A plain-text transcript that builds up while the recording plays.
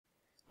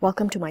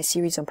Welcome to my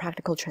series on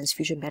practical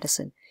transfusion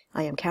medicine.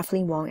 I am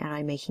Kathleen Wong and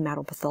I'm a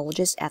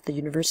hematopathologist at the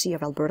University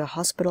of Alberta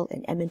Hospital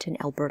in Edmonton,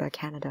 Alberta,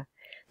 Canada.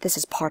 This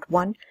is part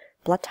 1,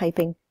 blood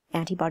typing,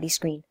 antibody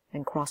screen,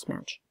 and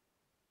crossmatch.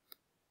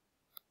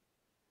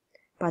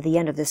 By the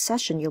end of this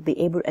session, you'll be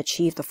able to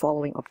achieve the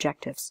following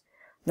objectives.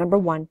 Number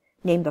 1,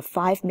 name the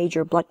 5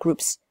 major blood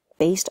groups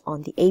based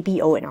on the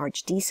ABO and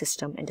RHD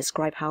system and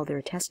describe how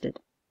they're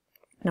tested.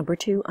 Number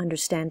 2,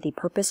 understand the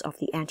purpose of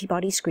the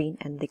antibody screen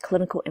and the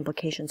clinical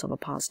implications of a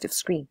positive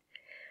screen.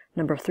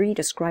 Number 3,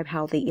 describe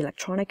how the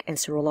electronic and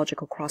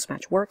serological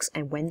crossmatch works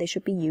and when they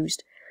should be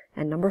used.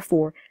 And number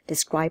 4,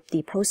 describe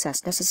the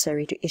process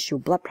necessary to issue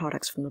blood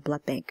products from the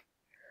blood bank.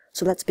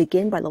 So let's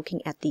begin by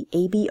looking at the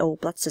ABO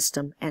blood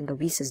system and the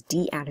rhesus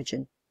D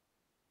antigen.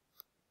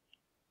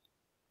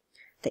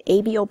 The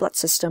ABO blood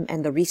system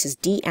and the rhesus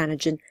D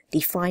antigen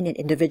define an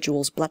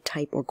individual's blood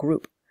type or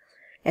group.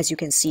 As you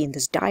can see in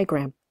this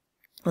diagram,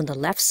 on the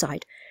left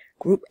side,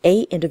 Group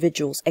A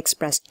individuals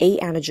express A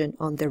antigen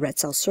on their red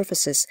cell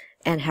surfaces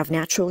and have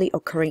naturally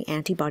occurring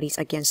antibodies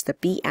against the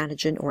B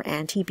antigen or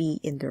anti-B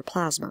in their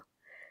plasma.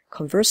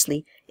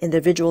 Conversely,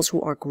 individuals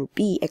who are Group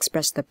B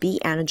express the B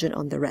antigen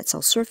on the red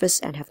cell surface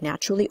and have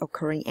naturally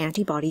occurring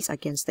antibodies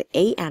against the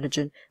A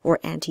antigen or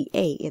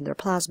anti-A in their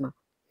plasma.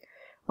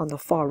 On the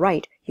far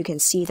right, you can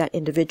see that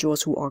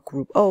individuals who are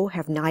Group O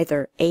have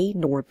neither A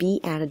nor B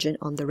antigen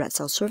on the red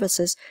cell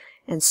surfaces,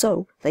 and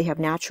so they have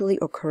naturally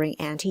occurring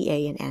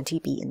anti-A and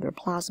anti-B in their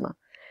plasma.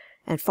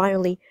 And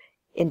finally,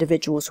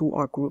 individuals who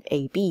are Group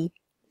AB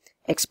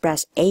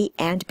express A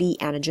and B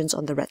antigens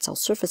on the red cell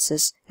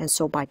surfaces, and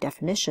so by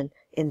definition,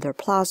 in their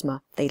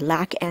plasma, they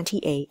lack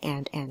anti-A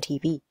and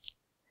anti-B.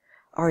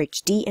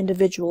 Rh-D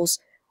individuals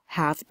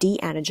have D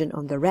antigen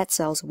on the red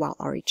cells, while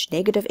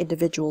Rh-negative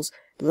individuals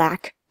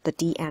lack the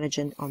D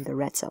antigen on the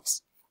red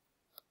cells.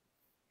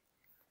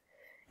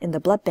 In the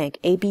blood bank,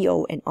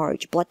 ABO and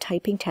Rh blood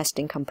typing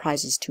testing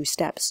comprises 2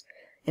 steps.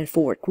 In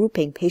forward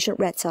grouping, patient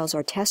red cells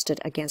are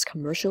tested against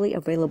commercially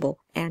available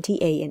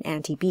anti-A and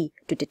anti-B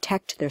to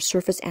detect their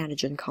surface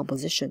antigen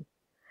composition.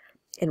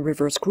 In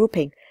reverse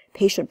grouping,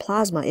 patient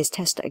plasma is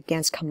tested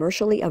against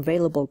commercially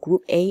available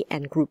Group A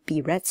and Group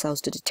B red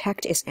cells to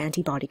detect its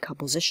antibody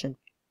composition.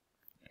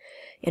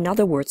 In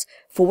other words,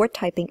 forward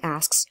typing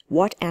asks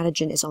what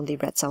antigen is on the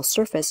red cell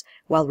surface,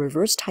 while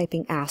reverse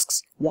typing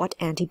asks what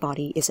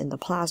antibody is in the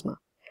plasma.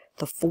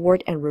 The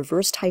forward and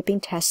reverse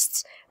typing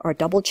tests are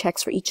double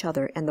checks for each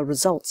other, and the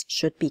results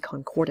should be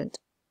concordant.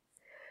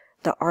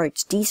 The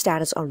Rh-D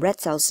status on red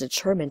cells is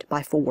determined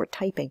by forward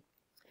typing.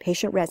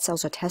 Patient red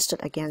cells are tested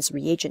against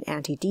reagent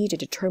anti-D to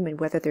determine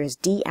whether there is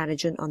D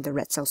antigen on the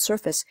red cell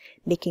surface,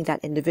 making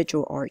that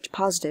individual Rh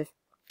positive,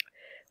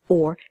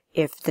 or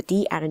if the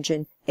D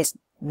antigen is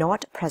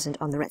not present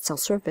on the red cell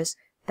surface,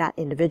 that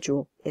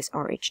individual is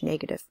Rh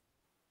negative.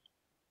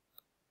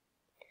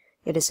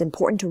 It is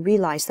important to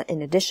realize that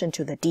in addition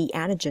to the D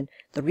antigen,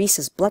 the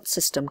rhesus blood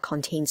system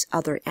contains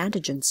other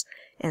antigens,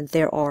 and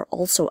there are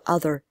also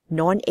other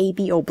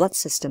non-ABO blood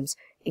systems,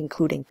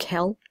 including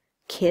KEL,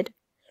 KID,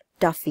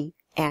 Duffy,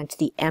 and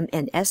the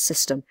MNS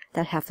system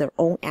that have their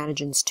own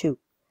antigens too.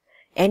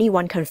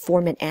 Anyone can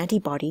form an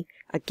antibody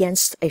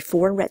against a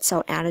foreign red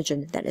cell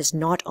antigen that is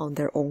not on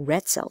their own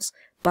red cells,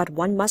 but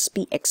one must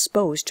be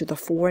exposed to the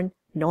foreign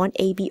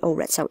non-ABO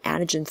red cell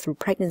antigen through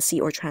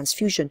pregnancy or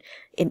transfusion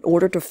in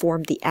order to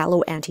form the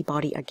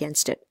alloantibody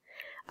against it,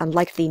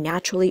 unlike the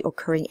naturally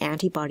occurring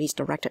antibodies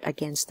directed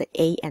against the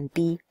A and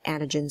B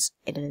antigens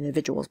in an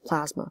individual's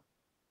plasma.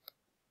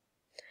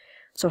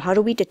 So how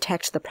do we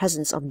detect the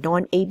presence of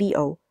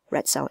non-ABO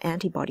red cell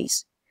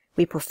antibodies?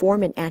 We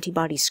perform an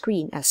antibody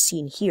screen as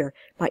seen here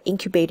by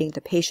incubating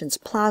the patient's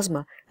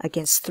plasma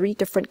against 3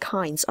 different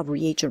kinds of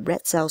reagent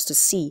red cells to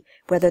see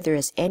whether there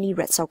is any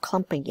red cell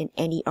clumping in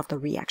any of the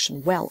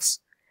reaction wells.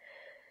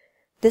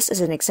 This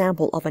is an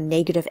example of a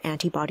negative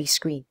antibody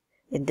screen.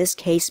 In this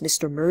case,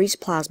 Mr. Murray's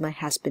plasma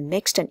has been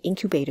mixed and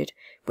incubated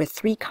with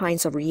 3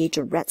 kinds of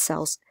reagent red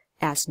cells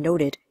as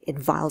noted in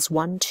vials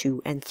 1,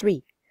 2, and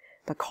 3.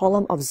 The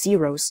column of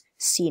zeros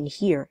seen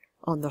here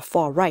on the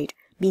far right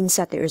means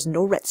that there is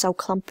no red cell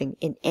clumping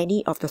in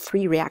any of the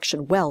 3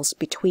 reaction wells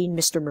between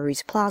Mr.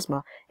 Murray's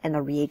plasma and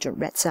the reagent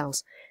red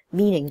cells,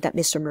 meaning that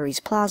Mr.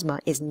 Murray's plasma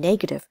is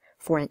negative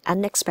for an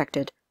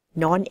unexpected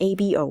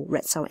non-ABO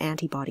red cell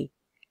antibody.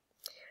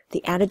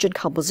 The antigen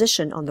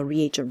composition on the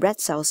reagent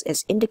red cells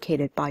is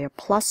indicated by a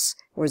plus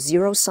or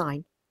 0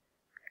 sign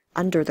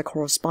under the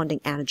corresponding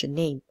antigen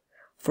name.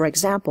 For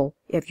example,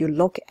 if you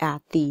look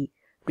at the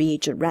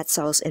reagent red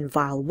cells in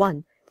vial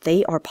 1,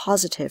 they are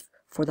positive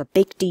for the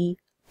big D,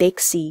 big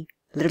C,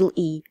 little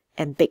e,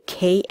 and big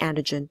K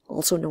antigen,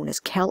 also known as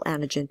KEL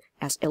antigen,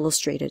 as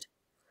illustrated.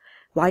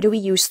 Why do we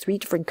use 3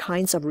 different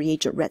kinds of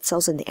reagent red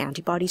cells in the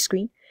antibody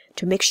screen?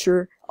 To make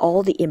sure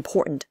all the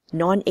important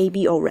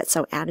non-ABO red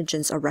cell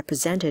antigens are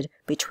represented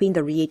between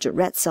the reagent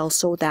red cells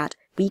so that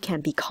we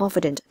can be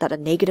confident that a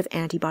negative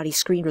antibody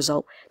screen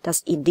result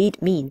does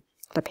indeed mean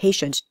the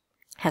patient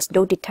has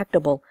no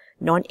detectable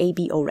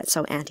non-ABO red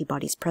cell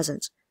antibodies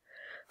present.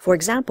 For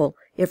example,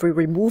 if we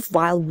remove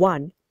vial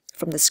 1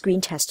 from the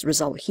screen test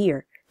result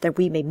here that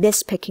we may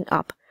miss picking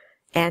up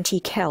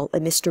anti-Cal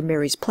in Mr.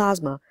 Mary's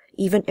plasma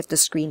even if the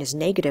screen is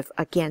negative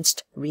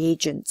against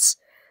reagents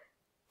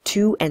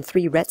 2 and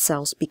 3 red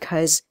cells,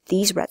 because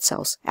these red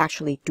cells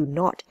actually do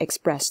not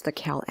express the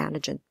Cal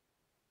antigen.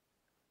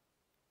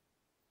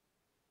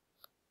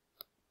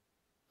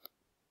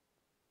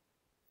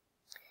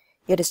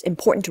 It is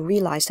important to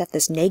realize that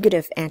this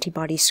negative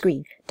antibody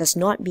screen does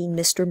not mean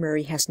Mr.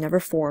 Murray has never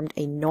formed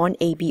a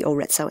non-ABO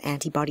red cell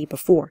antibody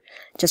before,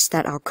 just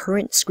that our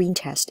current screen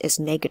test is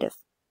negative.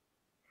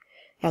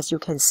 As you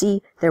can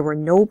see, there were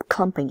no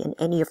clumping in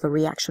any of the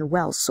reaction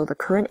wells, so the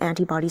current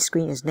antibody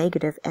screen is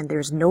negative and there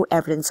is no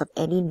evidence of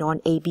any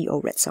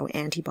non-ABO red cell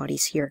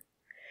antibodies here.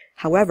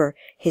 However,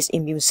 his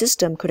immune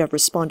system could have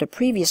responded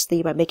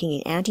previously by making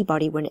an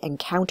antibody when it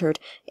encountered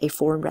a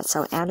foreign red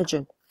cell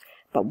antigen.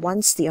 But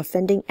once the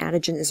offending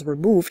antigen is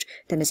removed,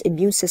 then his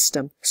immune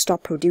system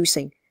stopped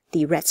producing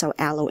the red cell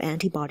allo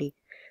antibody.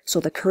 So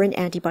the current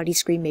antibody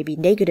screen may be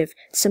negative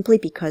simply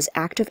because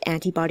active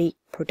antibody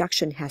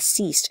production has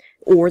ceased,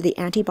 or the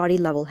antibody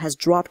level has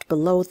dropped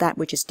below that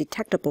which is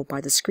detectable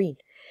by the screen.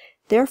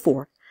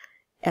 Therefore,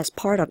 as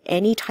part of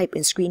any type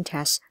in screen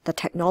tests, the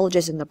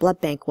technologist in the blood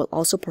bank will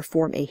also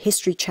perform a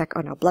history check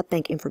on our blood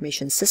bank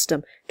information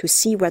system to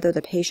see whether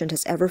the patient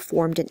has ever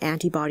formed an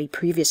antibody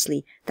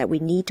previously that we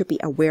need to be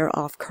aware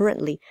of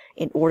currently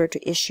in order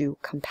to issue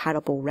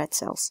compatible red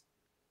cells.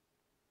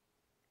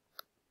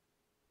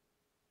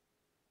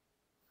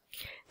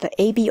 The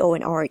ABO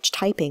and RH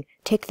typing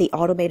take the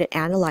automated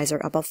analyzer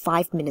about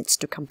 5 minutes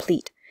to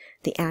complete.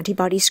 The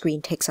antibody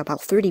screen takes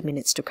about 30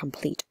 minutes to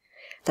complete.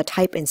 The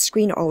type and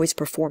screen are always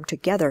performed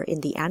together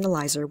in the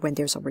analyzer when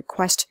there's a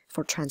request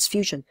for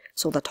transfusion,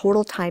 so the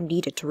total time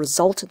needed to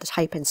result the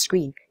type and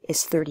screen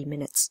is 30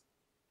 minutes.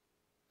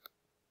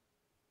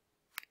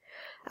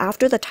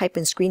 After the type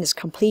and screen is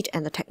complete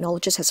and the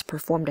technologist has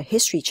performed a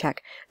history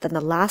check, then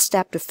the last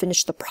step to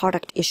finish the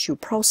product issue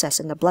process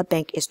in the blood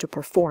bank is to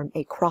perform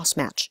a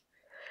cross-match.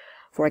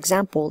 For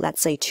example,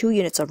 let's say 2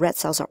 units of red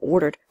cells are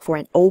ordered for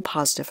an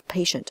O-positive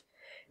patient.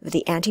 If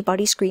the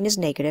antibody screen is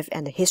negative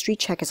and the history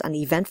check is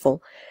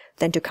uneventful,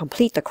 then to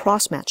complete the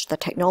cross-match, the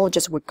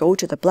technologist would go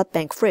to the blood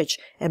bank fridge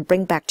and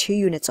bring back 2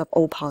 units of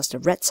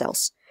O-positive red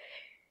cells.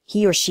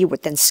 He or she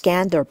would then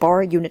scan their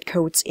bar unit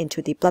codes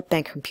into the blood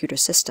bank computer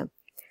system.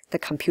 The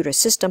computer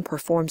system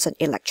performs an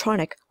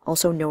electronic,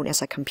 also known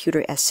as a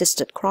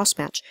computer-assisted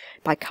cross-match,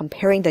 by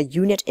comparing the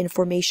unit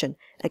information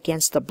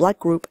against the blood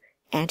group,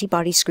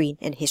 antibody screen,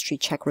 and history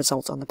check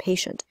results on the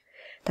patient.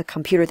 The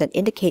computer then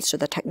indicates to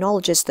the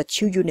technologist the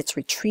 2 units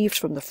retrieved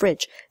from the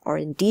fridge are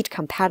indeed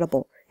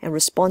compatible and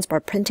responds by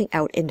printing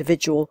out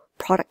individual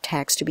product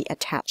tags to be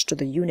attached to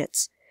the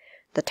units.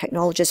 The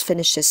technologist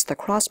finishes the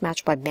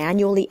cross-match by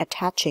manually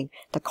attaching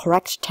the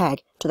correct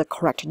tag to the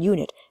correct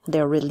unit, and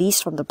they are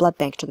released from the blood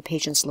bank to the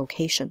patient's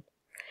location.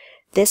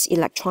 This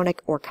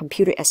electronic or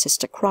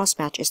computer-assisted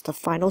cross-match is the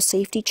final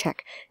safety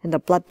check in the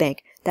blood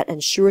bank that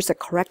ensures the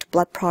correct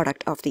blood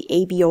product of the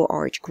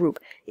ABO-RH group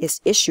is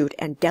issued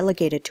and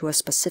delegated to a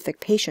specific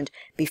patient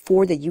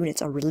before the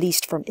units are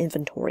released from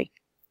inventory.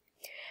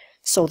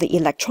 So the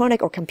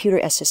electronic or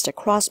computer-assisted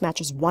cross-match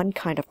is one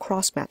kind of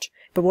cross-match,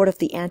 but what if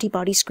the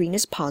antibody screen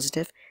is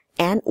positive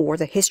and or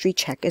the history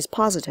check is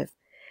positive?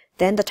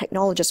 Then the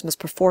technologist must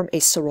perform a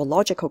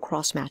serological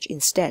cross-match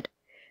instead.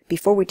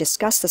 Before we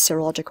discuss the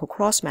serological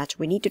cross-match,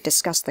 we need to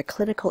discuss the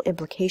clinical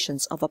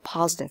implications of a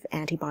positive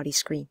antibody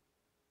screen.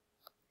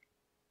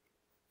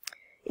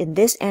 In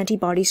this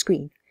antibody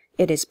screen,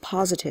 it is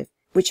positive,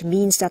 which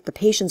means that the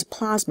patient's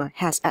plasma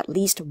has at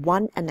least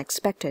one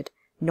unexpected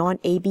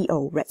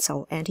non-ABO red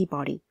cell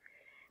antibody.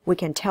 We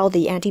can tell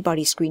the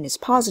antibody screen is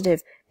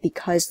positive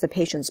because the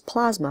patient's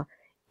plasma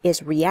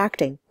is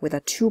reacting with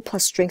a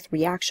 2+ strength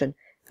reaction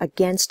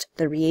against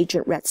the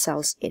reagent red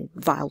cells in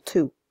vial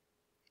 2.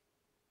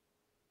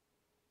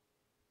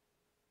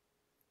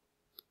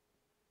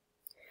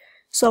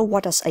 So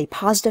what does a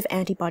positive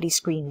antibody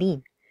screen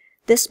mean?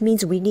 This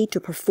means we need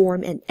to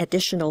perform an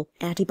additional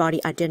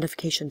antibody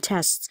identification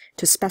tests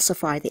to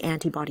specify the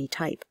antibody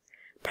type.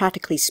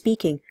 Practically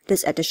speaking,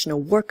 this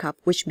additional workup,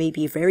 which may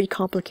be very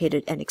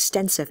complicated and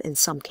extensive in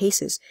some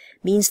cases,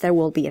 means there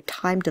will be a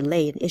time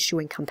delay in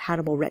issuing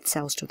compatible red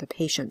cells to the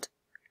patient.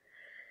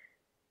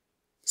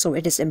 So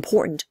it is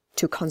important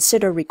to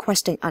consider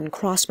requesting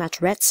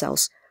uncross-matched red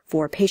cells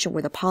for a patient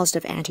with a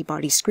positive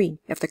antibody screen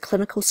if the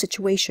clinical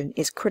situation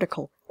is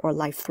critical or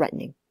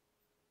life-threatening.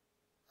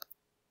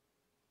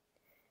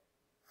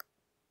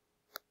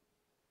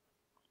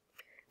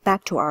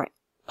 Back to our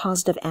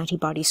positive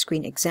antibody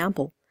screen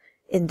example.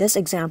 In this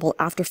example,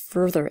 after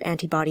further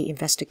antibody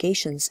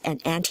investigations, an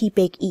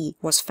anti-big E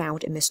was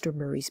found in Mr.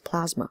 Murray's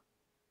plasma.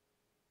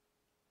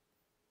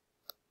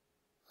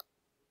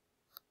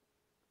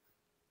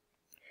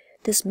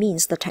 This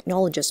means the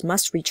technologist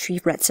must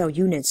retrieve red cell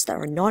units that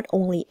are not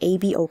only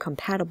ABO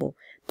compatible,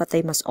 but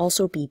they must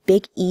also be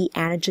big E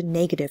antigen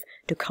negative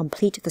to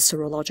complete the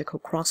serological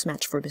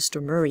cross-match for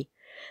Mr. Murray.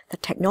 The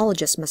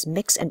technologist must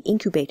mix and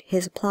incubate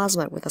his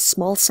plasma with a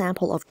small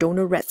sample of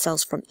donor red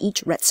cells from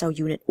each red cell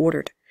unit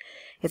ordered.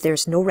 If there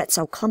is no red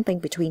cell clumping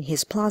between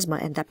his plasma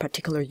and that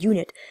particular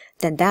unit,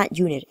 then that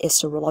unit is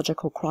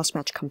serological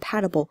crossmatch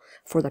compatible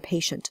for the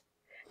patient.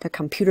 The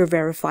computer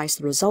verifies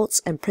the results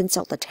and prints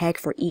out the tag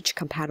for each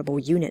compatible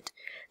unit.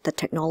 The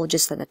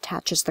technologist then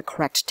attaches the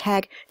correct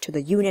tag to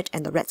the unit,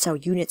 and the red cell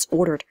units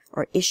ordered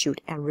are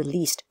issued and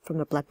released from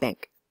the blood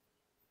bank.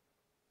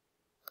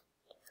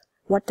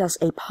 What does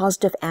a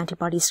positive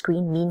antibody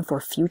screen mean for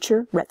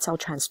future red cell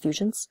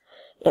transfusions?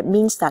 It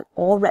means that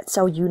all red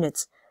cell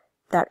units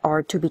that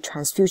are to be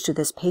transfused to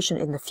this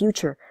patient in the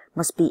future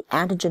must be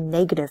antigen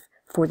negative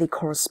for the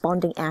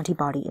corresponding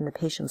antibody in the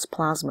patient's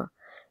plasma.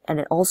 And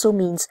it also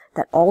means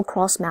that all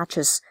cross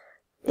matches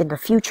in the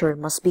future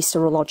must be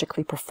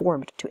serologically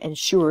performed to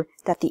ensure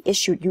that the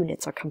issued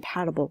units are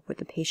compatible with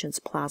the patient's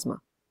plasma.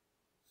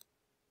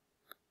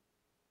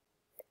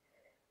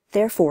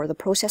 Therefore, the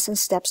process and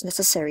steps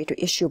necessary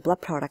to issue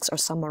blood products are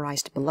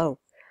summarized below.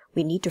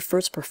 We need to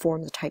first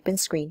perform the type and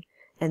screen,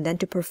 and then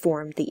to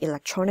perform the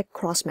electronic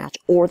crossmatch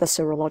or the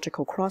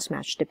serological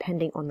crossmatch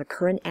depending on the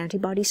current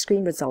antibody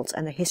screen results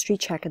and the history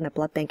check in the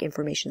blood bank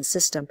information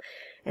system.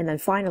 And then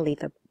finally,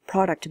 the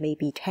product may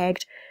be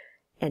tagged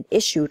and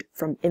issued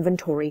from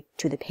inventory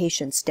to the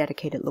patient's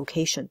dedicated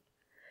location.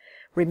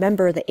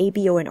 Remember, the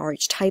ABO and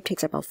RH type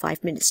takes about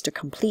 5 minutes to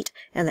complete,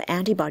 and the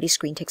antibody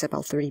screen takes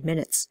about 30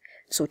 minutes.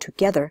 So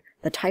together,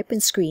 the type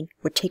and screen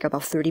would take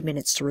about 30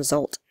 minutes to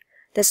result.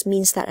 This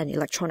means that an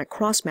electronic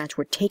crossmatch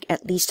would take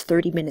at least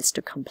 30 minutes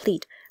to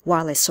complete,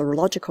 while a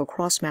serological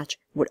crossmatch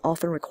would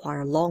often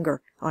require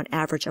longer, on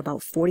average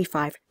about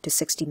 45 to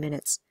 60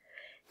 minutes.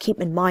 Keep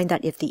in mind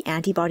that if the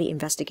antibody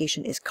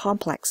investigation is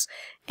complex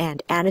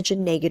and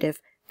antigen-negative,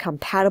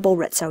 compatible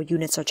red cell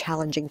units are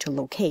challenging to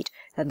locate,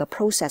 then the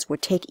process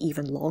would take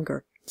even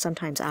longer,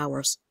 sometimes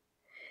hours.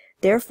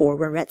 Therefore,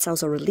 when red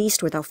cells are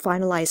released without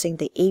finalizing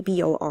the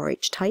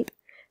ABO-RH type,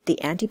 the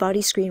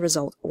antibody screen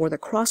result, or the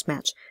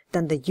crossmatch,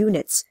 then the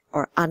units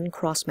are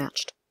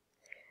uncrossmatched.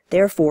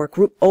 Therefore,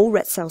 group O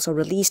red cells are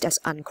released as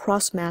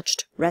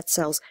uncrossmatched red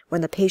cells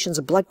when the patient's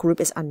blood group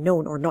is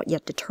unknown or not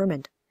yet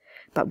determined.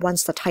 But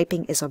once the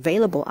typing is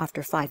available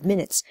after 5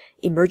 minutes,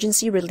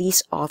 emergency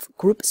release of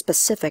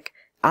group-specific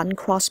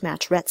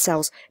uncrossmatched red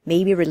cells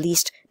may be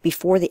released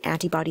before the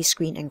antibody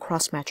screen and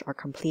crossmatch are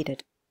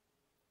completed.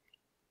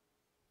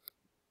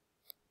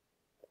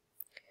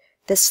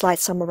 This slide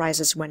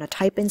summarizes when a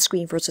type-in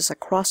screen versus a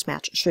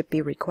crossmatch should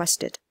be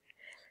requested.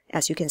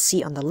 As you can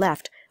see on the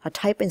left, a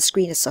type-in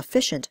screen is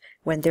sufficient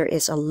when there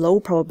is a low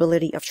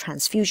probability of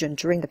transfusion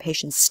during the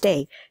patient's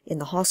stay in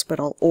the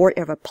hospital, or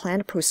if a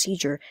planned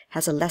procedure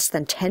has a less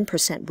than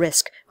 10%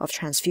 risk of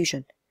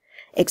transfusion.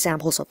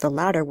 Examples of the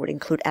latter would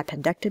include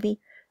appendectomy,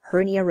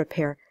 hernia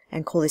repair,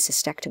 and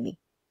cholecystectomy.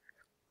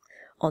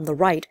 On the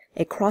right,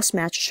 a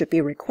crossmatch should be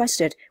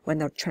requested when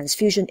the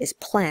transfusion is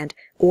planned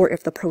or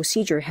if the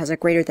procedure has a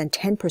greater than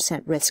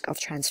 10% risk of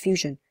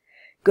transfusion.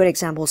 Good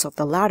examples of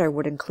the latter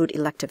would include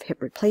elective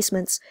hip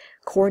replacements,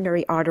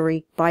 coronary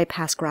artery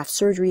bypass graft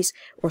surgeries,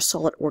 or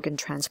solid organ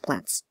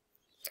transplants.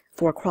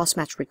 For a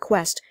crossmatch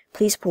request,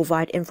 please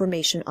provide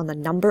information on the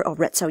number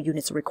of red cell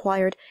units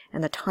required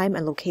and the time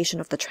and location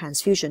of the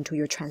transfusion to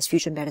your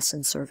transfusion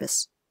medicine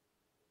service.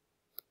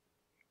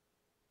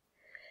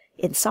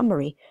 In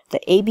summary,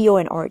 the ABO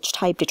and RH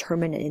type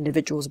determine an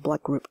individual's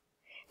blood group.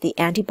 The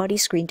antibody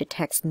screen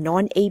detects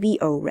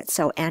non-ABO red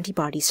cell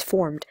antibodies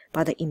formed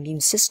by the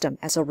immune system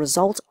as a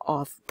result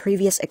of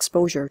previous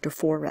exposure to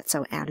 4 red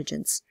cell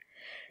antigens.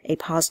 A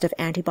positive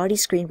antibody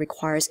screen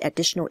requires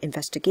additional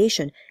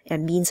investigation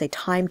and means a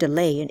time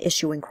delay in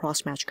issuing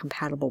crossmatch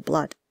compatible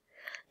blood.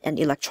 An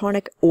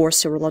electronic or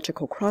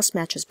serological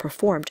crossmatch is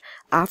performed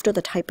after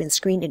the type-in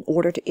screen in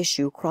order to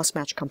issue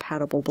crossmatch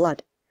compatible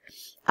blood.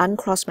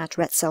 Uncrossmatched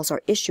red cells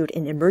are issued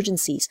in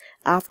emergencies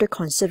after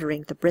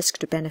considering the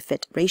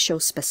risk-to-benefit ratio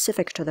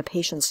specific to the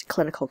patient's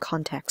clinical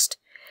context.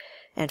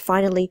 And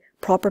finally,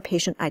 proper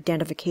patient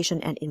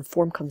identification and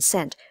informed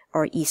consent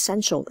are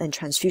essential in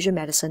transfusion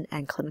medicine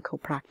and clinical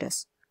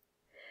practice.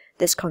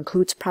 This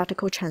concludes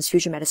Practical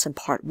Transfusion Medicine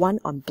Part 1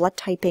 on blood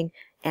typing,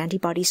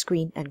 antibody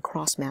screen, and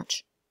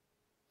crossmatch.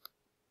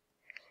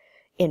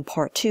 In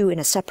Part 2, in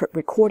a separate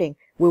recording,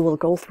 we will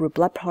go through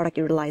blood product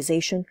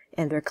utilization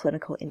and their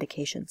clinical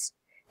indications.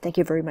 Thank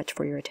you very much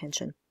for your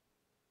attention.